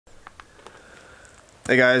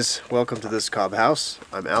Hey guys, welcome to this cob house.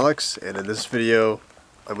 I'm Alex, and in this video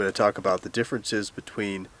I'm going to talk about the differences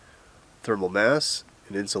between thermal mass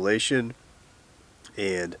and insulation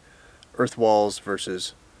and earth walls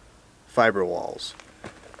versus fiber walls.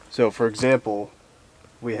 So for example,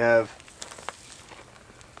 we have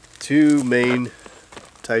two main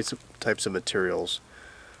types of materials.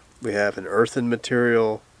 We have an earthen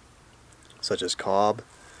material such as cob,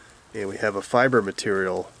 and we have a fiber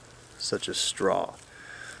material such as straw.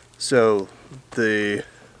 So the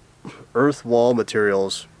earth wall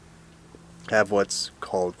materials have what's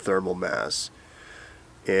called thermal mass,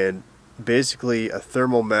 and basically a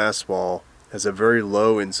thermal mass wall has a very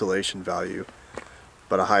low insulation value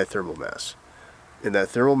but a high thermal mass, and that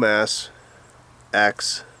thermal mass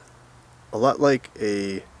acts a lot like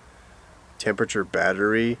a temperature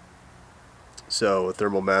battery. So a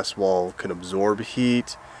thermal mass wall can absorb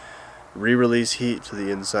heat, re-release heat to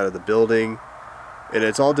the inside of the building, and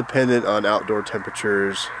it's all dependent on outdoor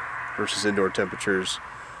temperatures versus indoor temperatures,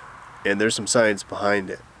 and there's some science behind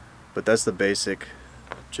it, but that's the basic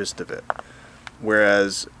gist of it.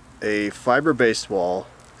 Whereas a fiber-based wall,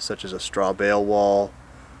 such as a straw bale wall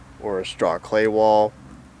or a straw clay wall,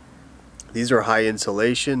 these are high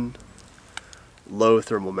insulation, low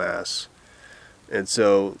thermal mass, and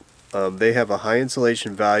so they have a high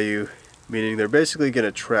insulation value, meaning they're basically going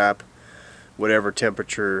to trap whatever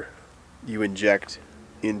temperature you inject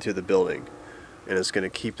into the building, and it's going to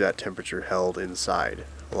keep that temperature held inside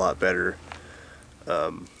a lot better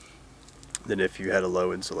than if you had a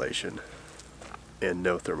low insulation and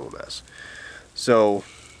no thermal mass. So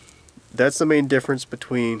that's the main difference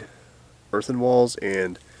between earthen walls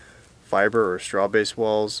and fiber or straw based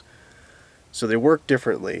walls. So they work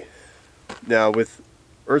differently. Now with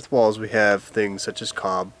earth walls we have things such as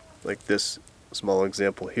cob, like this small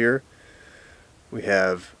example here. We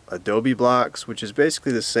have adobe blocks, which is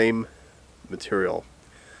basically the same material,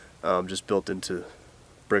 just built into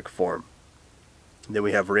brick form. And then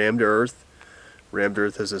we have rammed earth. Rammed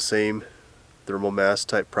earth has the same thermal mass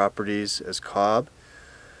type properties as cob.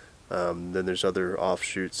 Then there's other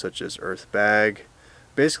offshoots such as earth bag.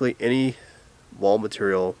 Basically any wall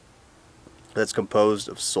material that's composed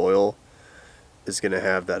of soil is going to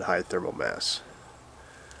have that high thermal mass.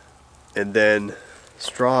 And then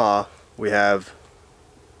straw, we have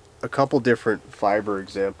a couple different fiber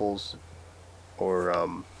examples or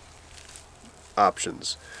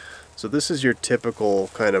options. So this is your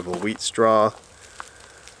typical kind of a wheat straw.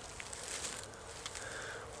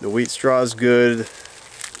 The wheat straw is good.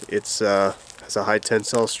 It's has a high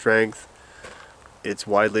tensile strength. It's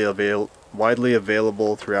widely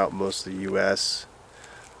available throughout most of the U.S.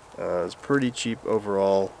 It's pretty cheap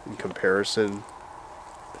overall in comparison.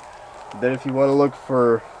 Then if you want to look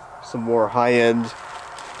for some more high-end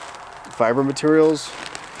fiber materials,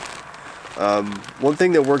 one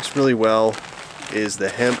thing that works really well is the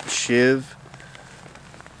hemp shiv.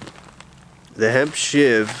 The hemp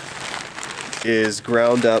shiv is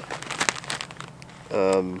ground up,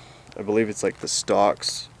 I believe it's like the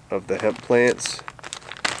stalks of the hemp plants,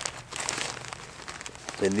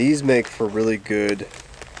 and these make for really good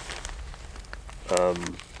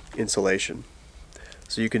insulation.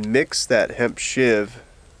 So you can mix that hemp shiv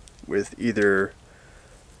with either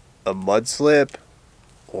a mud slip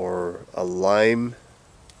or a lime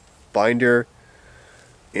binder,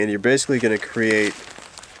 and you're basically going to create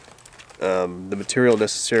the material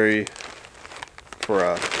necessary for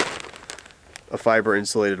a fiber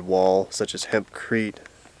insulated wall, such as hempcrete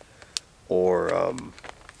or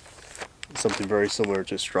something very similar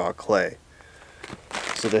to straw clay.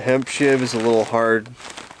 So the hemp shiv is a little hard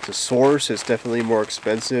to source. It's definitely more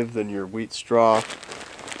expensive than your wheat straw,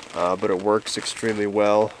 but it works extremely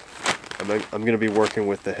well. I'm going to be working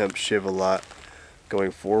with the hemp shiv a lot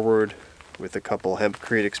going forward, with a couple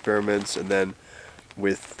hempcrete experiments, and then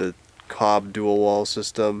with the cob dual wall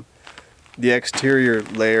system. The exterior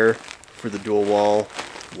layer for the dual wall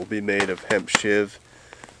will be made of hemp shiv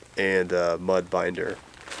and mud binder.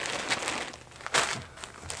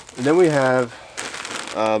 And then we have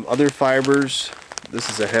other fibers. This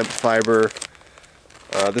is a hemp fiber.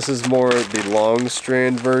 This is more the long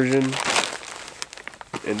strand version,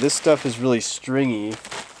 and this stuff is really stringy,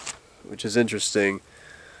 which is interesting.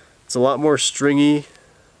 It's a lot more stringy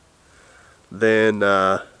than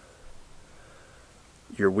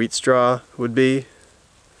your wheat straw would be.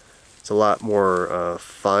 It's a lot more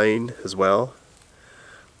fine as well.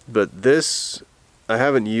 But this, I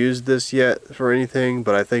haven't used this yet for anything,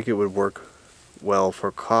 but I think it would work well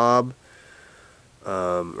for cob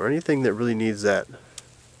or anything that really needs that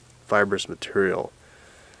fibrous material.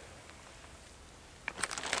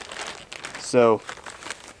 So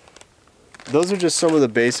those are just some of the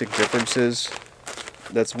basic differences.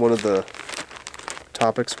 That's one of the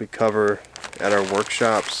topics we cover at our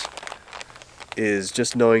workshops, is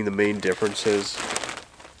just knowing the main differences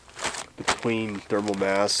between thermal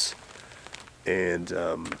mass and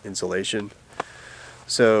insulation.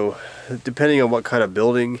 So depending on what kind of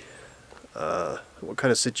building, what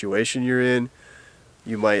kind of situation you're in,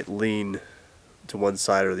 you might lean to one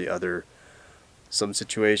side or the other. Some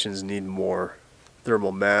situations need more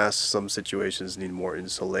thermal mass, some situations need more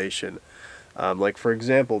insulation. Like for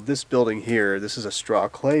example, this building here, this is a straw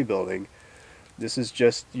clay building. This is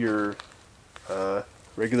just your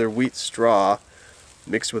regular wheat straw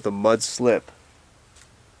mixed with a mud slip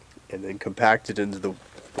and then compacted into the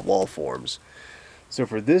wall forms. So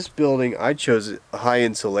for this building, I chose high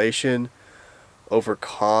insulation over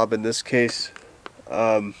cob in this case.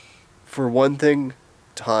 For one thing,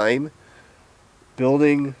 time.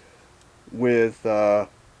 Building with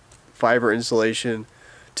fiber insulation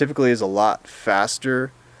typically is a lot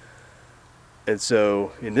faster, and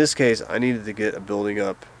so in this case I needed to get a building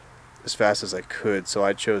up as fast as I could, so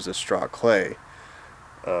I chose a straw clay.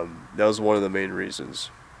 That was one of the main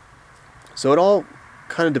reasons. So it all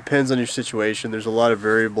kind of depends on your situation. There's a lot of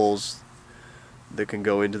variables that can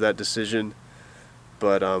go into that decision,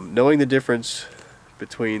 but knowing the difference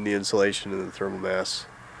between the insulation and the thermal mass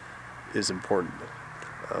is important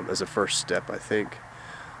as a first step, I think.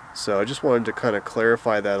 So I just wanted to kind of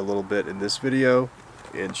clarify that a little bit in this video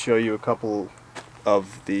and show you a couple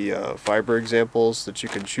of the fiber examples that you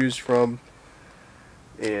can choose from.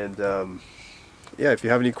 And yeah, if you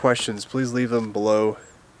have any questions, please leave them below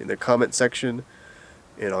in the comment section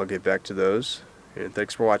and I'll get back to those. And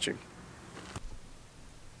thanks for watching.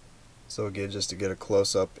 So again, just to get a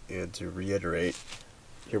close-up and to reiterate,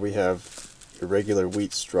 here we have your regular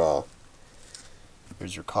wheat straw.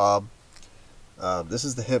 Here's your cob. This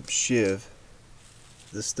is the hemp shiv.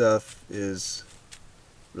 This stuff is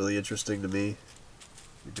really interesting to me.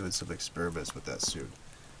 We're doing some experiments with that soon.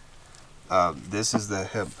 This is the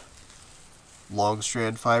hemp long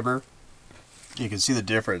strand fiber. You can see the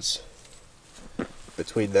difference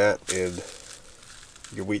between that and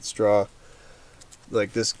your wheat straw.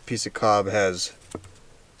 Like this piece of cob has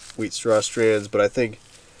wheat straw strands, but I think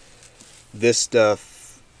this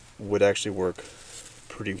stuff would actually work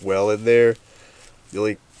pretty well in there. The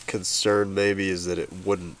only concern maybe is that it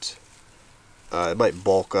wouldn't, it might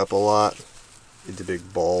bulk up a lot into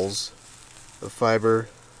big balls of fiber.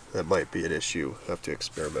 That might be an issue. I'll have to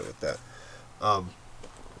experiment with that.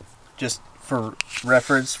 Just for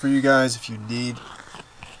reference for you guys, if you need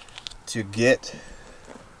to get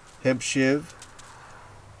hemp shiv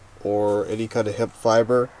or any kind of hemp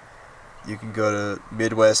fiber, you can go to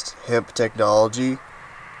Midwest Hemp Technology.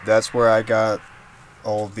 That's where I got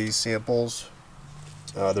all of these samples.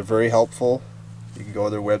 They're very helpful. You can go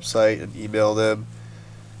on their website and email them,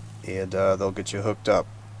 and they'll get you hooked up.